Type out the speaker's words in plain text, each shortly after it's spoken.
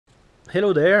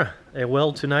Hello there.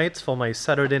 Well, tonight for my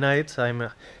Saturday night, I'm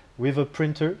with a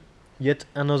printer, yet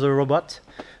another robot.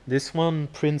 This one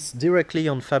prints directly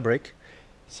on fabric.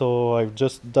 So I've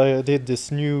just did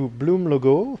this new Bloom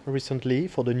logo recently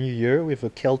for the new year with a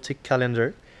Celtic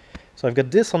calendar. So I've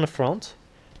got this on the front.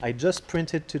 I just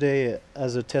printed today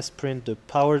as a test print the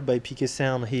Powered by PK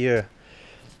Sound here.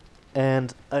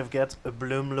 And I've got a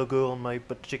Bloom logo on my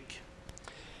butt cheek.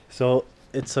 So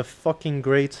it's a fucking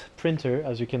great printer.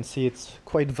 As you can see, it's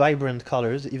quite vibrant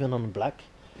colors, even on black.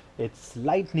 It's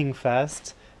lightning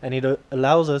fast, and it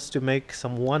allows us to make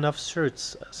some one-off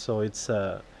shirts. So it's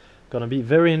gonna be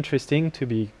very interesting to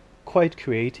be quite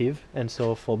creative. And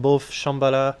so for both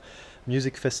Shambhala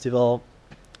Music Festival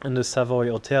and the Savoy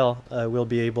Hotel, we'll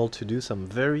be able to do some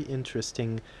very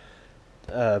interesting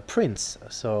prints.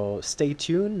 So stay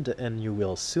tuned, and you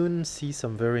will soon see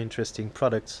some very interesting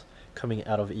products coming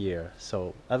out of here.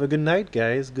 So have a good night,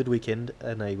 guys, good weekend,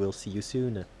 and I will see you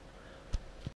soon.